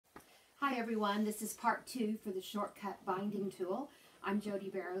Hi everyone, this is part 2 for the shortcut binding tool. I'm Jodi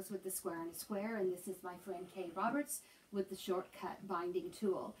Barrows with the Square and a Square, and this is my friend Kay Roberts with the shortcut binding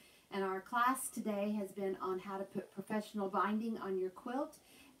tool. And our class today has been on how to put professional binding on your quilt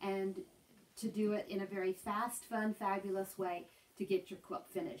and to do it in a very fast, fun, fabulous way to get your quilt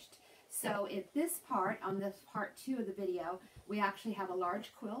finished. So at this part, on this part 2 of the video, we actually have a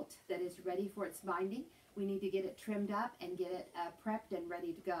large quilt that is ready for its binding. We need to get it trimmed up and get it prepped and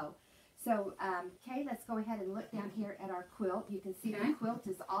ready to go. So, Kay, let's go ahead and look down here at our quilt. You can see the quilt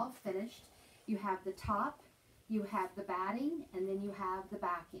is all finished. You have the top, you have the batting, and then you have the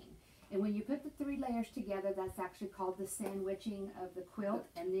backing. And when you put the 3 layers together, that's actually called the sandwiching of the quilt,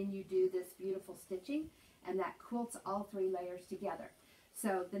 and then you do this beautiful stitching, and that quilts all 3 layers together.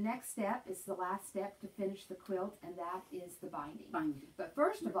 So the next step is the last step to finish the quilt, and that is the binding. But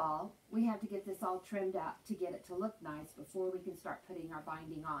first of all, we have to get this all trimmed up to get it to look nice before we can start putting our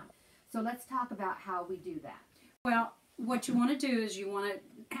binding on. So let's talk about how we do that. Well, what you want to do is you want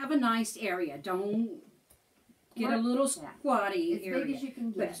to have a nice area. Don't get a little squatty area. As big as you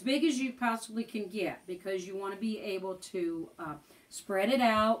can get. But as big as you possibly can get, because you want to be able to spread it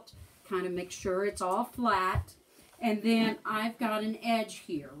out, kind of make sure it's all flat. And then I've got an edge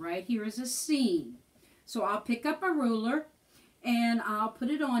here. Right here is a seam. So I'll pick up a ruler and I'll put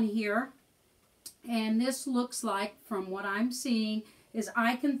it on here. And this looks like, from what I'm seeing, is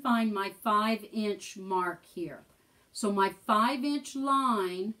I can find my 5-inch mark here. So my 5-inch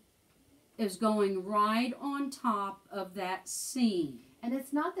line is going right on top of that seam. And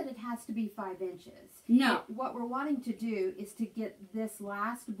it's not that it has to be 5 inches. No. What we're wanting to do is to get this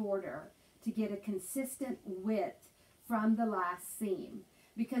last border to get a consistent width from the last seam.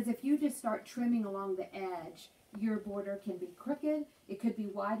 Because if you just start trimming along the edge, your border can be crooked. It could be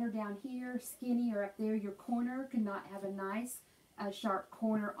wider down here, skinnier up there. Your corner cannot have a nice sharp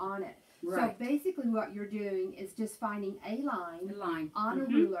corner on it. Right. So basically what you're doing is just finding a line on a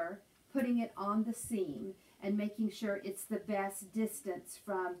ruler, putting it on the seam, and making sure it's the best distance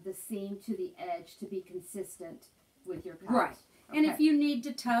from the seam to the edge to be consistent with your cut. Right. Okay. And if you need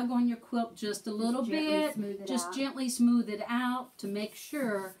to tug on your quilt just a little bit, just gently smooth it out to make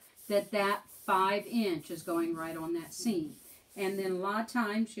sure that that 5-inch is going right on that seam. And then a lot of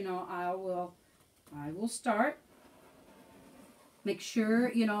times, you know, I will start. Make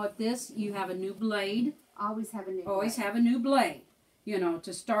sure, you know, if this, you have a new blade. Always have a new blade. Always have a new blade, you know,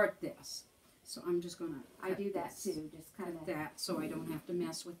 to start this. So I'm just going to I do that too, just kind of that so I don't have to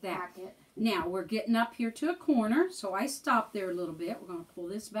mess with that. Pack it. Now, we're getting up here to a corner, so I stop there a little bit. We're going to pull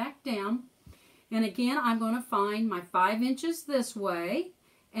this back down. And again, I'm going to find my 5 inches this way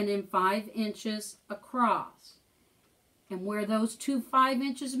and then 5 inches across. And where those two 5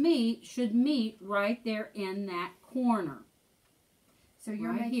 inches meet should meet right there in that corner. So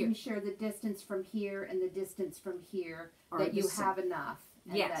you're making sure the distance from here and the distance from here that you have enough,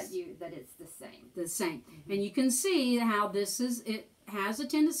 and that it's the same. The same. And you can see how this is, it has a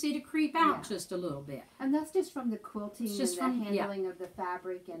tendency to creep out just a little bit. And that's just from the quilting and the handling of the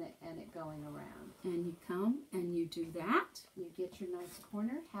fabric and it going around. And you come and you do that. You get your nice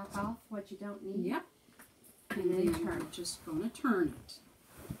corner, hack off what you don't need. Yep. And then turn. We're just going to turn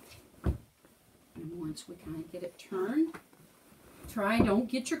it. And once we kind of get it turned, don't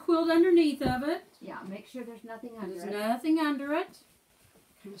get your quilt underneath of it. Yeah, make sure there's nothing under it. There's nothing under it.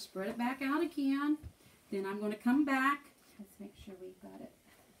 Kind of spread it back out again. Then I'm going to come back. Let's make sure we've got it.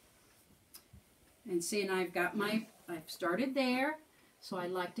 And see, and I've started there. So I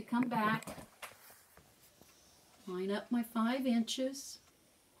like to come back, line up my 5 inches.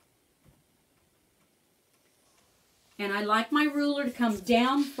 And I like my ruler to come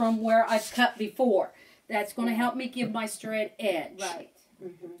down from where I've cut before. That's going to help me give my straight edge. Right.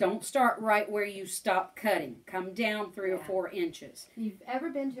 Don't start right where you stop cutting. Come down 3 or 4 inches. You've ever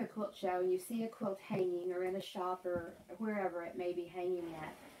been to a quilt show and you see a quilt hanging or in a shop or wherever it may be hanging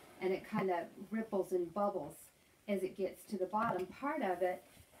at, and it kind of ripples and bubbles as it gets to the bottom. Part of it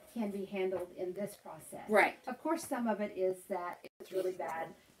can be handled in this process. Right. Of course, some of it is that it's really bad.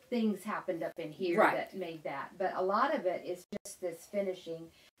 Things happened up in here that made that. But a lot of it is just this finishing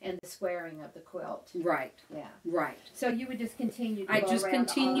and the squaring of the quilt. Right. Yeah. Right. So you would just continue to I just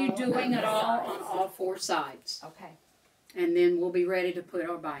continue doing it all on all 4 sides. Okay. And then we'll be ready to put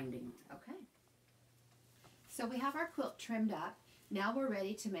our binding on. Okay. So we have our quilt trimmed up. Now we're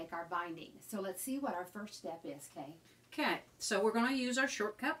ready to make our binding. So let's see what our first step is, Kay. Okay. So we're going to use our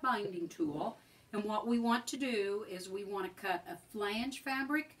shortcut binding tool. And what we want to do is we want to cut a flange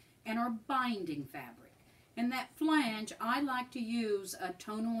fabric and our binding fabric. And that flange, I like to use a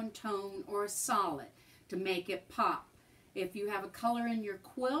tone-on-tone or a solid to make it pop. If you have a color in your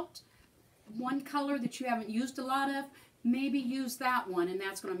quilt, one color that you haven't used a lot of, maybe use that one, and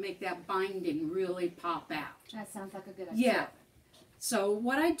that's going to make that binding really pop out. That sounds like a good idea. Yeah. So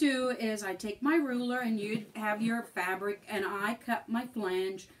what I do is I take my ruler, and you have your fabric, and I cut my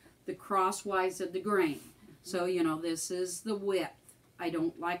flange the crosswise of the grain. So, you know, this is the width. I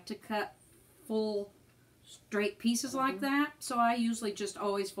don't like to cut full straight pieces like that, so I usually just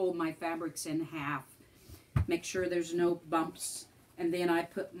always fold my fabrics in half. Make sure there's no bumps, and then I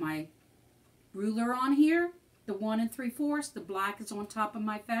put my ruler on here, the 1 3/4. The black is on top of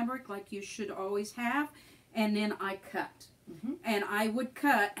my fabric like you should always have, and then I cut. And I would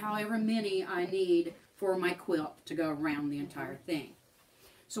cut however many I need for my quilt to go around the entire thing.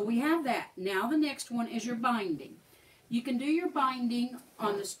 So we have that. Now the next one is your binding. You can do your binding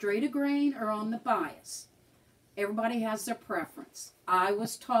on the straight of grain or on the bias. Everybody has their preference. I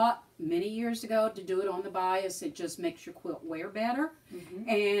was taught many years ago to do it on the bias. It just makes your quilt wear better,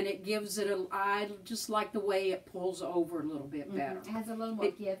 and it gives it a, I just like the way it pulls over a little bit better. It has a little more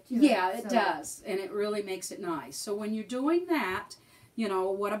give to it. Yeah, it does, and it really makes it nice. So when you're doing that, you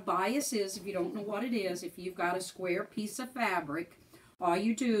know what a bias is. If you don't know what it is, if you've got a square piece of fabric, all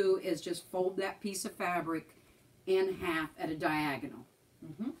you do is just fold that piece of fabric in half at a diagonal.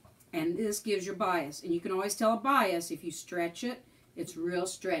 And this gives your bias. And you can always tell a bias if you stretch it, it's real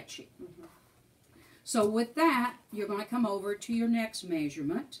stretchy. So with that, you're going to come over to your next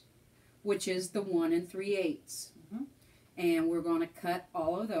measurement, which is the 1 3/8. And we're going to cut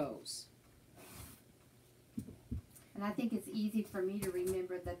all of those. And I think it's easy for me to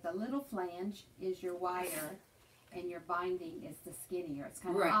remember that the little flange is your wider and your binding is the skinnier. It's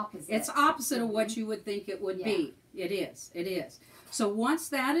kind of opposite. It's opposite of what you would think it would be. It is. It is. So once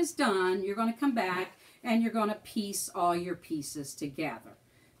that is done, you're going to come back and you're going to piece all your pieces together.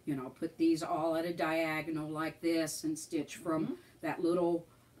 You know, put these all at a diagonal like this and stitch from that little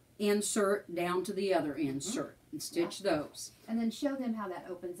insert down to the other insert and stitch those. And then show them how that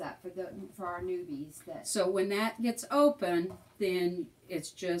opens up for our newbies. So when that gets open, then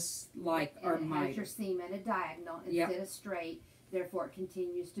it's just like our miter. miter. It has your seam at a diagonal instead of straight. Therefore, it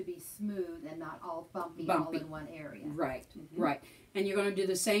continues to be smooth and not all bumpy. All in one area. Right, right. And you're going to do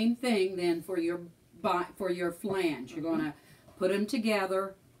the same thing then for your flange. You're going to put them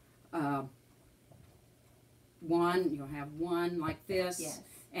together. One, you'll have one like this,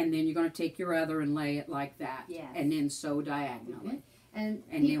 and then you're going to take your other and lay it like that, and then sew diagonally. And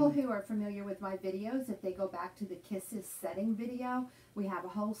people who are familiar with my videos, if they go back to the Kisses setting video, we have a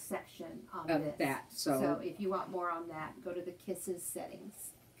whole section on this. So if you want more on that, go to the Kisses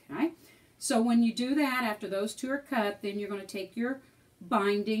settings. Okay. So when you do that, after those two are cut, then you're going to take your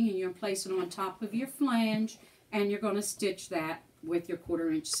binding and you're going to place it on top of your flange, and you're going to stitch that with your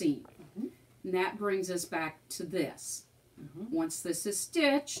 1/4 inch seam. And that brings us back to this. Once this is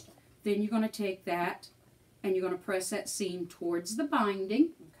stitched, then you're going to take that and you're going to press that seam towards the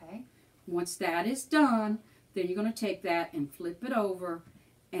binding. Okay. Once that is done, then you're going to take that and flip it over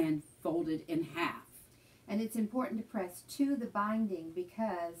and fold it in half. And it's important to press to the binding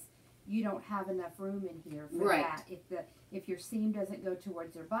because you don't have enough room in here for that. If your seam doesn't go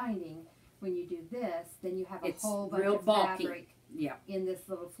towards your binding, when you do this, then you have a whole bunch of fabric in this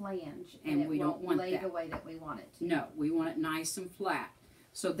little flange, and we don't want lay the way that we want it to. No, we want it nice and flat.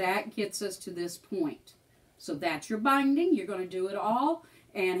 So that gets us to this point. So that's your binding. You're going to do it all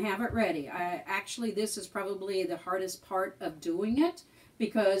and have it ready. Actually, this is probably the hardest part of doing it,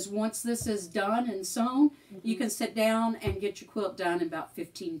 because once this is done and sewn, you can sit down and get your quilt done in about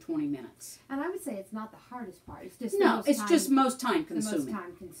 15-20 minutes. And I would say it's not the hardest part. It's just just most time consuming. The most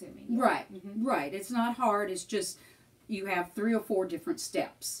time consuming. Yeah. Right, right. It's not hard. It's just you have 3 or 4 different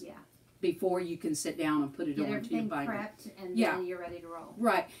steps. Before you can sit down and put it onto your binding. Prepped, and then you're ready to roll.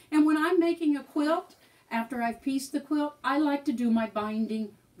 Right. And when I'm making a quilt, after I've pieced the quilt, I like to do my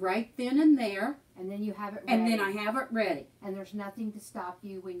binding right then and there. And then you have it ready. And then I have it ready. And there's nothing to stop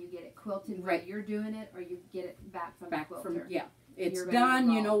you when you get it quilted, whether you're doing it or you get it back from the quilter. It's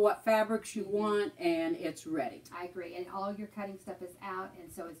done, you know what fabrics you want, and it's ready. I agree. And all your cutting stuff is out,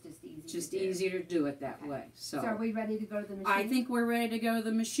 and so it's just easy Just easier to do it that way. So are we ready to go to the machine? I think we're ready to go to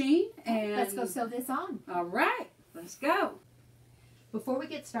the machine. And let's go sew this on. All right. Let's go. Before we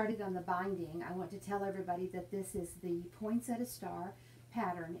get started on the binding, I want to tell everybody that this is the Points at a Star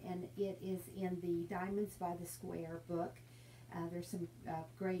pattern, and it is in the Diamonds by the Square book. There's some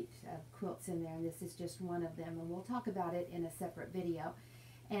great quilts in there, and this is just one of them, and we'll talk about it in a separate video.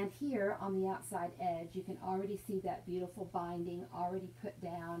 And here on the outside edge, you can already see that beautiful binding already put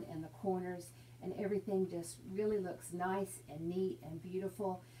down, and the corners and everything just really looks nice and neat and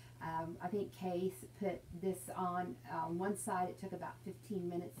beautiful. I think Kay put this on one side. It took about 15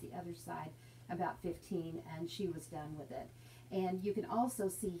 minutes. The other side about 15, and she was done with it. And you can also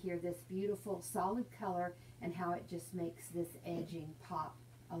see here this beautiful solid color and how it just makes this edging pop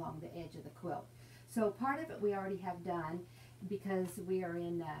along the edge of the quilt. So part of it we already have done because we are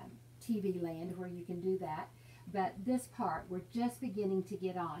in TV land where you can do that. But this part we're just beginning to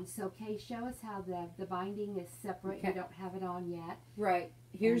get on. So Kay, show us how the binding is separate. Okay. You don't have it on yet. Right.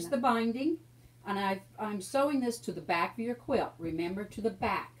 Here's the binding. And I'm sewing this to the back of your quilt. Remember, to the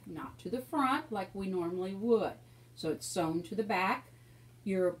back, not to the front like we normally would. So it's sewn to the back.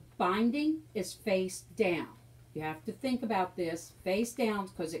 Your binding is face down. You have to think about this face down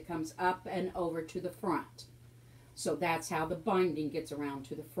because it comes up and over to the front. So that's how the binding gets around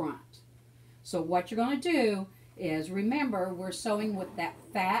to the front. So what you're going to do is, remember, we're sewing with that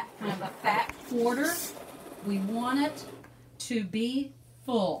fat, kind of a fat quarter. We want it to be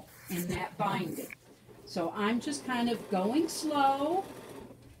full in that binding. So I'm just kind of going slow.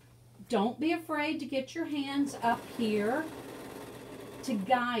 Don't be afraid to get your hands up here to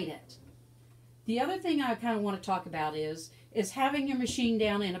guide it. The other thing I kind of want to talk about is having your machine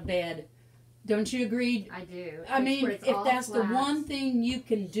down in a bed. Don't you agree? I do. I mean, if that's the one thing you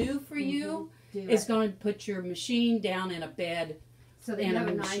can do for you, is going to put your machine down in a bed, so that you have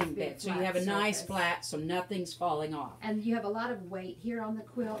a nice bed. So you have a nice flat, so nothing's falling off. And you have a lot of weight here on the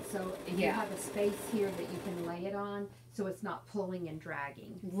quilt, so you have a space here that you can lay it on, so it's not pulling and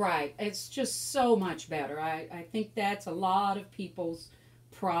dragging. Right. It's just so much better. I think that's a lot of people's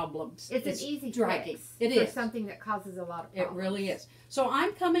problems. It's an easy dragging. fix It for is something that causes a lot of problems. It really is. So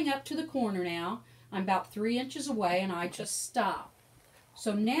I'm coming up to the corner now. I'm about 3 inches away, and I just stop.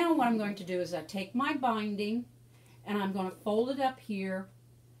 So now what I'm going to do is I take my binding, and I'm going to fold it up here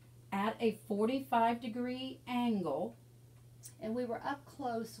at a 45-degree angle. And we were up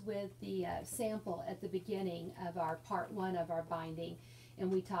close with the sample at the beginning of our part 1 of our binding,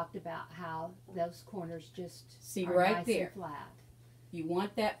 and we talked about how those corners just are right nice there. and flat. You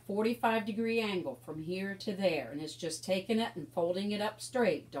want that 45-degree angle from here to there, and it's just taking it and folding it up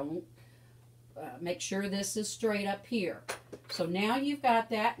straight. Don't make sure this is straight up here. So now you've got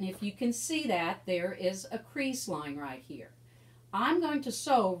that, and if you can see that, there is a crease line right here. I'm going to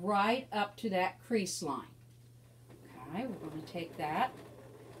sew right up to that crease line. Okay, we're going to take that,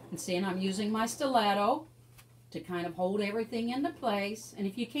 and see, and I'm using my stiletto to kind of hold everything into place. And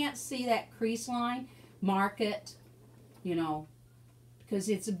if you can't see that crease line, mark it, you know, because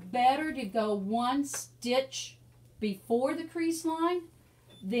it's better to go 1 stitch before the crease line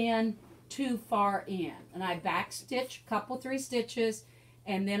than too far in. And I back stitch a couple, 3 stitches,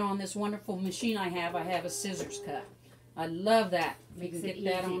 and then on this wonderful machine I have a scissors cut. I love that. You can get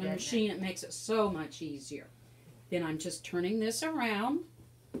that on a machine. It makes it so much easier. Then I'm just turning this around.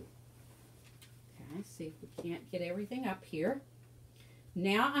 Okay, see if we can't get everything up here.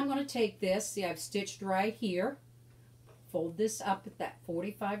 Now I'm going to take this. See, I've stitched right here. Fold this up at that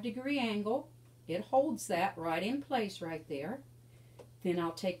 45-degree angle. It holds that right in place right there. Then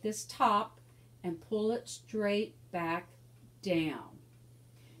I'll take this top and pull it straight back down.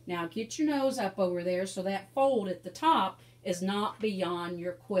 Now get your nose up over there so that fold at the top is not beyond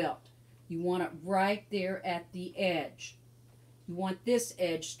your quilt. You want it right there at the edge. You want this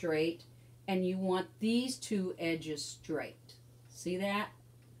edge straight, and you want these 2 edges straight. See that?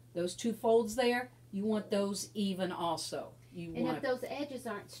 Those 2 folds there, you want those even also. And if those edges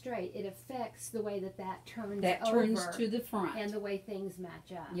aren't straight, it affects the way that turns that over turns to the front. and the way things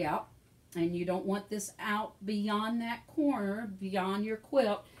match up. Yep. And you don't want this out beyond that corner, beyond your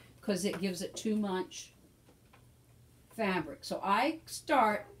quilt, because it gives it too much fabric. So I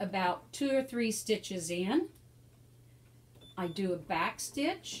start about 2 or 3 stitches in. I do a back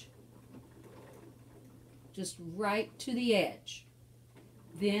stitch, just right to the edge.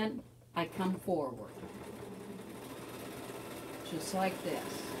 Then I come forward. Just like this.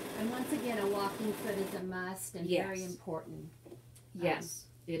 And once again, a walking foot is a must and very important. Yes,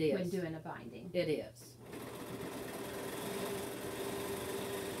 it is. When doing a binding. It is.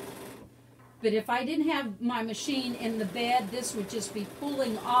 But if I didn't have my machine in the bed, this would just be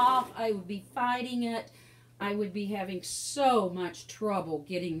pulling off. I would be fighting it. I would be having so much trouble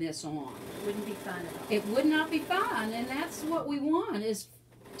getting this on. It wouldn't be fun at all. It would not be fun, and that's what we want, is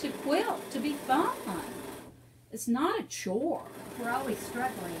to quilt, to be fun. It's not a chore. If we're always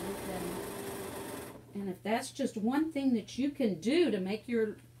struggling, then... And if that's just one thing that you can do to make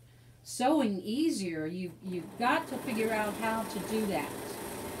your sewing easier, you've got to figure out how to do that.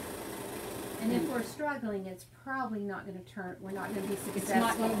 And if we're struggling, it's probably not going to turn, we're not going to be successful. It's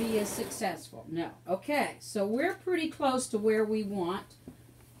not going to be as successful, no. Okay, so we're pretty close to where we want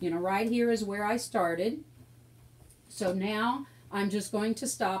You know, right here is where I started. So now I'm just going to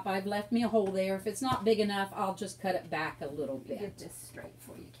stop. I've left me a hole there. If it's not big enough, I'll just cut it back a little bit. Get this straight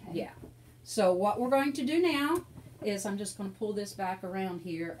for you, Kay. Yeah. So what we're going to do now is I'm just going to pull this back around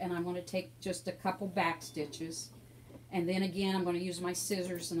here, and I'm going to take just a couple back stitches. And then again, I'm going to use my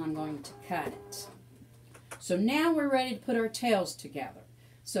scissors and I'm going to cut it. So now we're ready to put our tails together.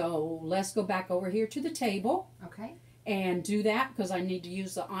 So let's go back over here to the table. Okay. And do that because I need to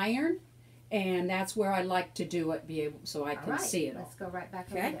use the iron. And that's where I like to do it, so I can see it all. Let's go right back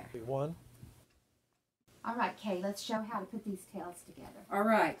Okay. over there. One. All right, Kay, let's show how to put these tails together. All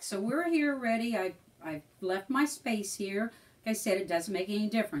right, so we're here ready. I've left my space here. Like I said, it doesn't make any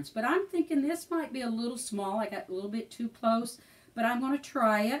difference. But I'm thinking this might be a little small. I got a little bit too close. But I'm going to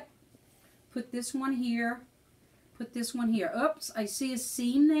try it. Put this one here. Put this one here. Oops, I see a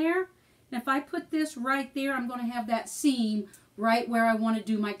seam there. And if I put this right there, I'm going to have that seam right where I want to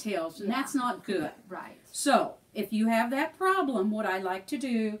do my tails. And that's not good. Right. So, if you have that problem, what I like to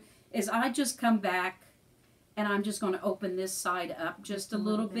do is I just come back and I'm just going to open this side up just a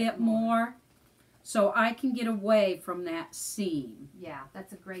little bit more so I can get away from that seam. Yeah,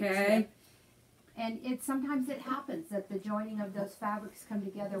 that's a great tip. And sometimes it happens that the joining of those fabrics come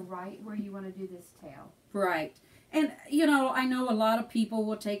together right where you want to do this tail. Right. And, you know, I know a lot of people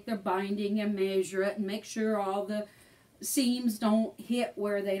will take their binding and measure it and make sure all the seams don't hit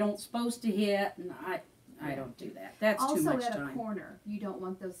where they don't supposed to hit. And I don't do that. That's too much time. Also at a corner, you don't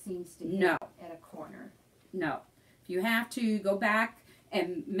want those seams to hit at a corner. No. If you have to, go back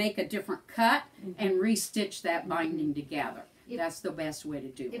and make a different cut and restitch that binding together. That's the best way to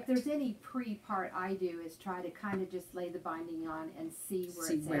do it. If there's any pre-part I do is try to kind of just lay the binding on and see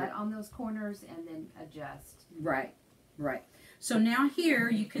where it's at on those corners and then adjust. Right, right. So now here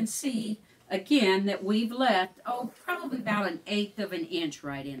you can see again that we've left, probably about 1/8 of an inch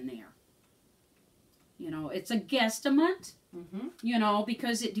right in there. You know, it's a guesstimate, you know,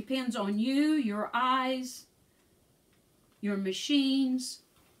 because it depends on you, your eyes, your machines.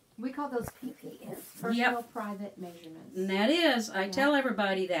 We call those PPMs, personal private measurements. And that is, I tell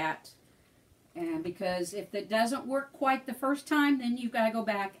everybody that. And because if it doesn't work quite the first time, then you've got to go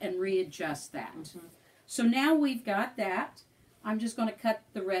back and readjust that. So now we've got that. I'm just going to cut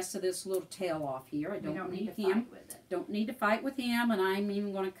the rest of this little tail off here. I don't need him. Fight with it. Don't need to fight with him, and I'm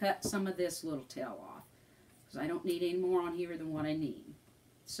even going to cut some of this little tail off because I don't need any more on here than what I need.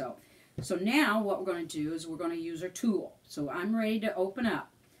 So now what we're going to do is we're going to use our tool. So I'm ready to open up.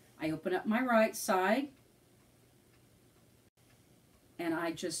 I open up my right side, and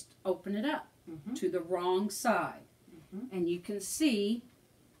I just open it up to the wrong side. And you can see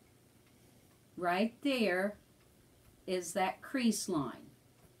right there is that crease line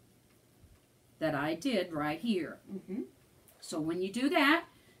that I did right here. So when you do that,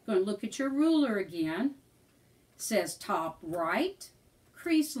 you're going to look at your ruler again. It says top right,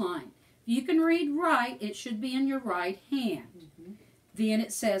 crease line. If you can read right, it should be in your right hand. Then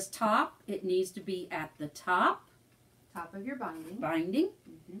it says top. It needs to be at the top. Top of your binding.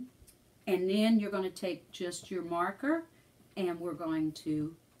 And then you're going to take just your marker and we're going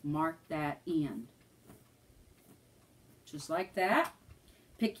to mark that in. Just like that.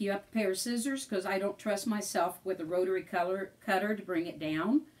 Pick you up a pair of scissors because I don't trust myself with a rotary cutter to bring it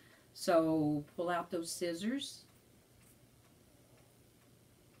down. So pull out those scissors.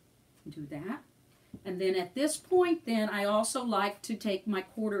 Do that. And then at this point, then I also like to take my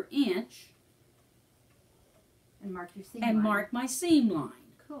 1/4 inch and mark your seam line. Mark my seam line.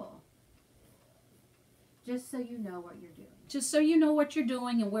 Cool. Just so you know what you're doing. Just so you know what you're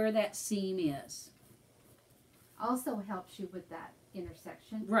doing and where that seam is. Also helps you with that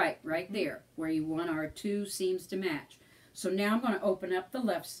intersection. Right there, where you want our two seams to match. So now I'm going to open up the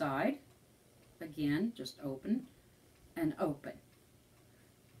left side. Again, just open and open.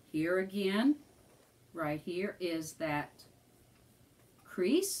 Here again. Right here is that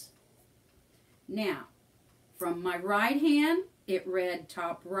crease. Now, from my right hand, it read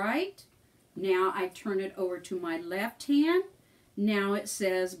top right. Now I turn it over to my left hand. Now it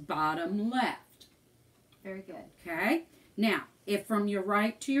says bottom left. Very good. Okay? Now, if from your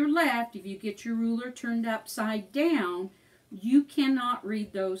right to your left, if you get your ruler turned upside down, you cannot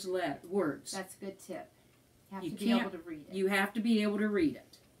read those words. That's a good tip. You have to be able to read it. You have to be able to read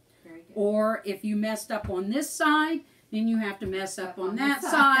it. Very good. Or if you messed up on this side, then you have to mess up on that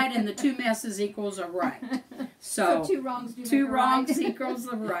side, and the two messes equals a right. So two wrongs do two make a wrongs right. equals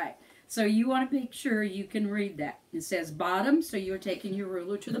a right. So you want to make sure you can read that. It says bottom, so you're taking your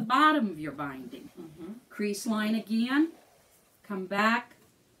ruler to the bottom of your binding. Crease line again. Come back.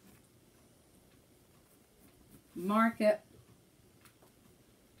 Mark it.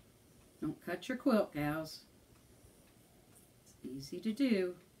 Don't cut your quilt, gals. It's easy to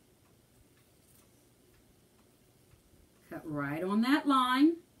do. Cut right on that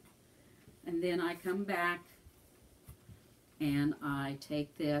line, and then I come back and I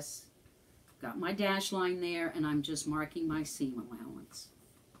take this, got my dash line there, and I'm just marking my seam allowance.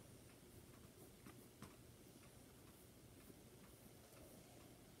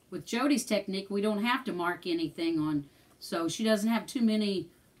 With Jodi's technique, we don't have to mark anything on, so she doesn't have too many,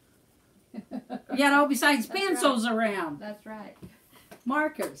 besides pencils around. That's right.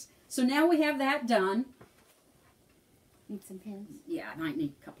 Markers. So now we have that done. Need some pins? Yeah, I might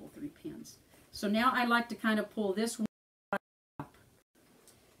need a couple, 3 pins. So now I like to kind of pull this one up.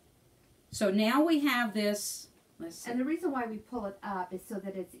 So now we have this. Let's see. And the reason why we pull it up is so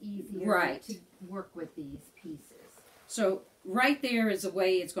that it's easier Right. to work with these pieces. So right there is the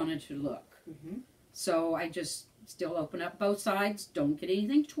way it's going to look. Mm-hmm. So I just still open up both sides, don't get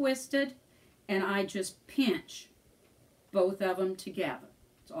anything twisted, and I just pinch both of them together.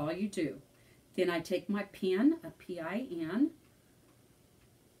 That's all you do. Then I take my pin, a PIN,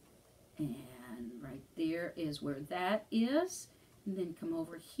 and right there is where that is. And then come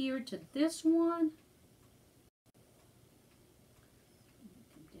over here to this one.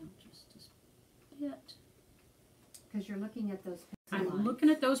 Come down just a bit. Because you're looking at those pencil I'm lines. looking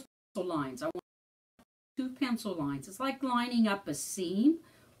at those pencil lines. I want 2 pencil lines. It's like lining up a seam,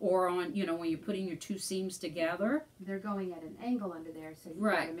 or on, you know, when you're putting your 2 seams together. They're going at an angle under there, so you've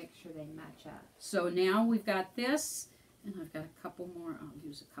Right. got to make sure they match up. So now we've got this, and I've got a couple more. I'll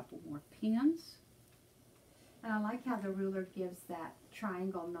use a couple more pins. And I like how the ruler gives that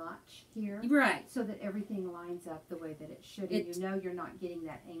triangle notch here. Right, So that everything lines up the way that it should. And It's- you know you're not getting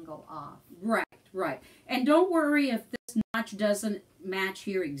that angle off. right, right. And don't worry if this notch doesn't match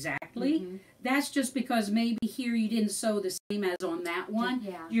here exactly. Mhm. That's just because maybe here you didn't sew the same as on that one.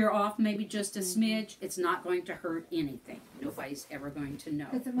 Yeah. You're off maybe just a Mhm. smidge. It's not going to hurt anything. Nobody's ever going to know.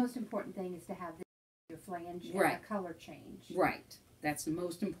 Because the most important thing is to have your flange and Right. the color change. Right. That's the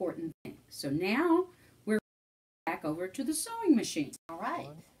most important thing. So now we're back over to the sewing machine. All right.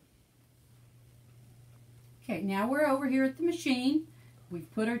 Okay, now we're over here at the machine. We've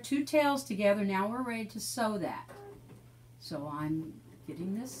put our 2 tails together. Now we're ready to sew that. So I'm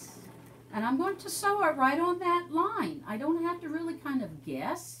getting this, and I'm going to sew it right on that line. I don't have to really kind of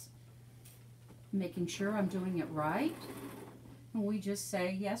guess, making sure I'm doing it right. And we just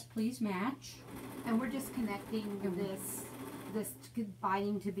say, yes, please match. And we're just connecting this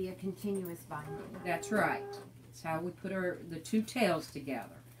binding to be a continuous binding. That's right. That's how we put the 2 tails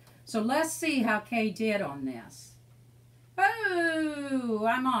together. So let's see how Kay did on this. Oh,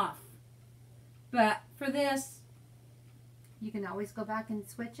 I'm off. But for this, You can always go back and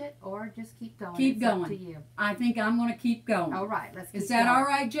switch it, or just keep going. Keep It's up going. to you. I think I'm going to keep going. All right, let's keep Is that going. all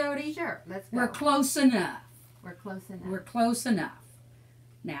right, Jodi? Sure, let's go. We're close enough. We're close enough. We're close enough.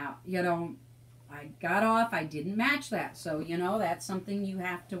 Now, you know, I got off. I didn't match that. So, you know, that's something you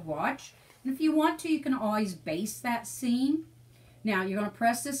have to watch. And if you want to, you can always base that seam. Now, you're going to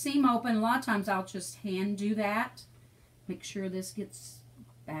press the seam open. A lot of times I'll just hand do that. Make sure this gets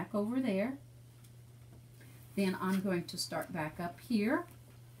back over there. Then I'm going to start back up here.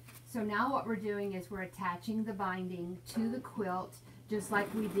 So now what we're doing is we're attaching the binding to the quilt, just like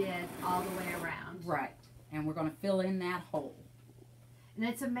we did all the way around. Right. And we're going to fill in that hole. And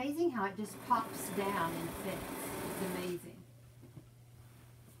it's amazing how it just pops down and fits. It's amazing.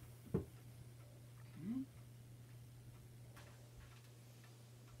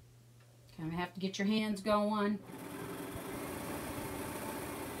 Kind of have to get your hands going.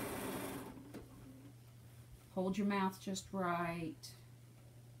 Hold your mouth just right.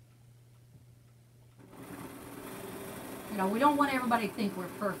 You know, we don't want everybody to think we're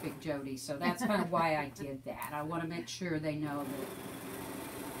perfect, Jodi, so that's kind of why I did that. I want to make sure they know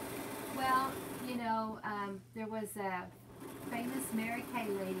that. Well, you know, there was a famous Mary Kay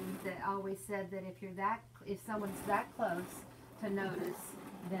lady that always said that if someone's that close to notice,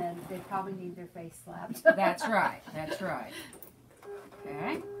 then they probably need their face slapped. That's right. That's right.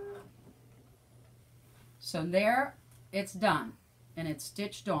 Okay. So there, it's done, and it's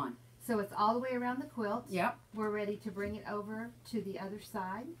stitched on. So it's all the way around the quilt. Yep. We're ready to bring it over to the other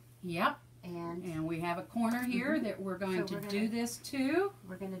side. Yep. And we have a corner here that we're going So to we're do this to.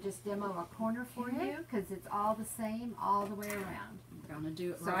 we're going to just demo a corner for you because it's all the same all the way around. We're going to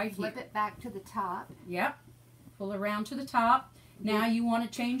do it So right flip here. it back to the top. Yep. Pull around to the top. Now you want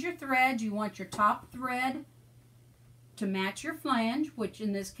to change your thread. You want your top thread to match your flange, which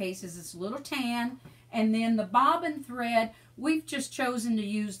in this case is this little tan. And then the bobbin thread, we've just chosen to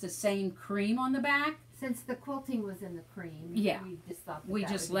use the same cream on the back. Since the quilting was in the cream, Yeah. we just thought We that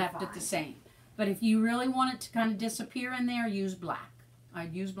just would be left it fine. the same. But if you really want it to kind of disappear in there, use black.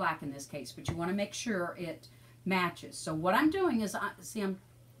 I'd use black in this case, but you want to make sure it matches. So what I'm doing is, I'm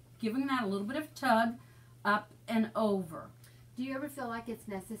giving that a little bit of a tug up and over. Do you ever feel like it's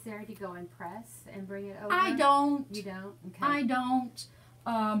necessary to go and press and bring it over? I don't. You don't? Okay. I don't.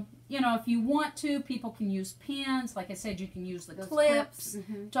 You know, if you want to, people can use pins. Like I said, you can use the Those clips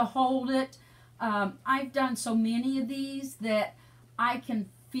Mm-hmm. to hold it. I've done so many of these that I can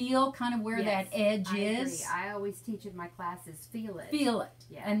feel kind of where Yes, that edge I is. agree. I always teach in my classes, feel it. Feel it.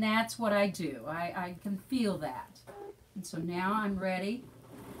 Yeah. And that's what I do. I can feel that. And so now I'm ready.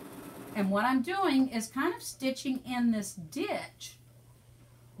 And what I'm doing is kind of stitching in this ditch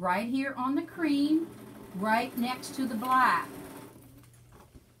right here on the cream, right next to the black.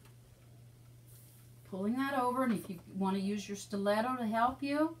 Pulling that over, and if you want to use your stiletto to help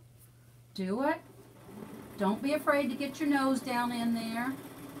you, do it. Don't be afraid to get your nose down in there.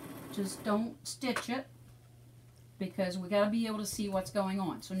 Just don't stitch it, because we got to be able to see what's going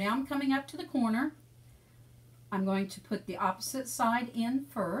on. So now I'm coming up to the corner. I'm going to put the opposite side in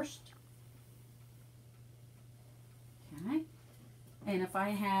first. Okay. And if I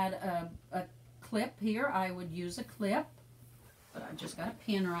had a clip here, I would use a clip. But I just got a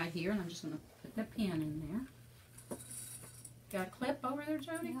pin right here, and I'm just going to put the pin in there. Got a clip over there,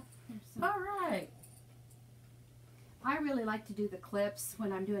 Jodi? Yep. All right. I really like to do the clips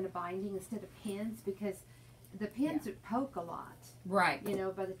when I'm doing a binding instead of pins, because the pins would poke a lot. Right. You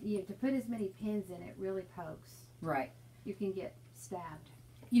know, but to put as many pins in, it really pokes. Right. You can get stabbed.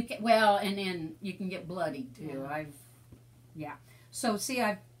 You can, well, and then you can get bloody too. Yeah. So see,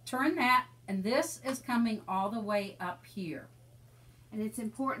 I've turned that, and this is coming all the way up here. And it's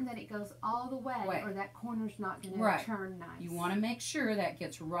important that it goes all the way, or that corner's not going Right. to turn nice. You want to make sure that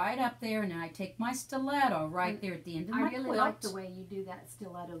gets right up there, and then I take my stiletto right there at the end of my I really quilt, like the way you do that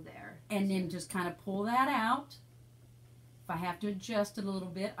stiletto there. and then just kind of pull that out. If I have to adjust it a little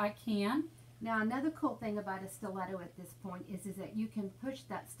bit, I can. Now, another cool thing about a stiletto at this point is that you can push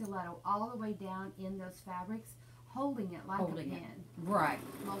that stiletto all the way down in those fabrics, holding it like Holding a it. pin. Right.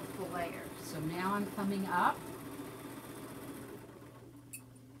 Multiple layers. So now I'm coming up.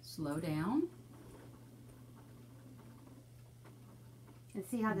 Slow down. And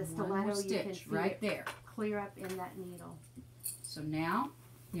see how the One more stiletto, you can stitch feel right it there. clear up in that needle. So now,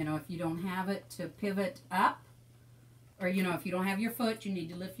 you know, if you don't have it to pivot up, or, you know, if you don't have your foot, you need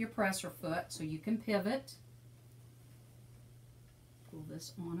to lift your presser foot so you can pivot. Pull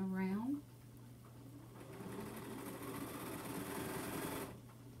this on around.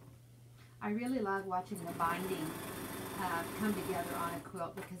 I really love watching the binding come together on a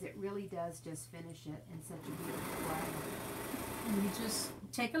quilt, because it really does just finish it in such a beautiful way. And you just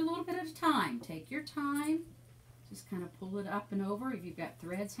take a little bit at a time. Take your time. Just kind of pull it up and over. If you've got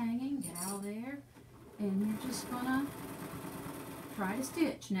threads hanging, get out of there. And you're just going to try to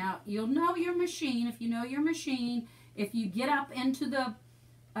stitch. Now, you'll know your machine. If you know your machine, if you get up into the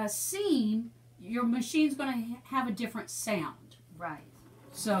seam, your machine's going to have a different sound. Right.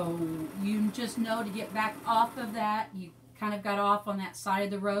 So you just know to get back off of that. You kind of got off on that side of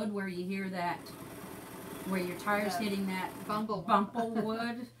the road where you hear that, where your tire's hitting that Bumble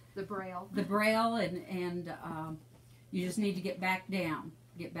wood, the braille. the braille, and you just need to get back down,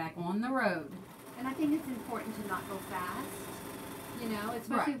 get back on the road. And I think it's important to not go fast. You know,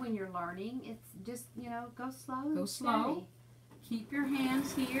 especially Right. when you're learning. It's just, you know, go slow. Go and slow. steady. Keep your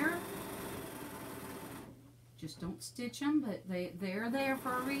hands here. Just don't stitch them, but they're there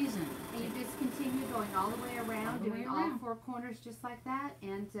for a reason. And you just continue going all the way around, All the way doing all around. 4 corners just like that.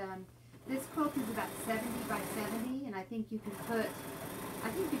 And this quilt is about 70 by 70, and I think you can put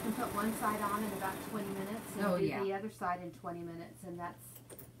one side on in about 20 minutes, and do the other side in 20 minutes, and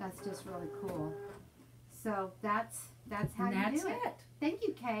that's just really cool. So that's how you do it. Thank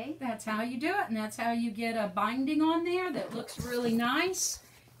you, Kay. That's how you do it, and that's how you get a binding on there that looks really nice,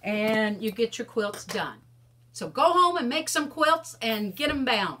 and you get your quilts done. So go home and make some quilts and get them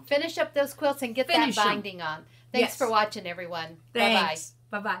bound. Finish up those quilts and get Finish that 'em. binding on. Thanks Yes. for watching, everyone. Thanks.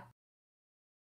 Bye-bye.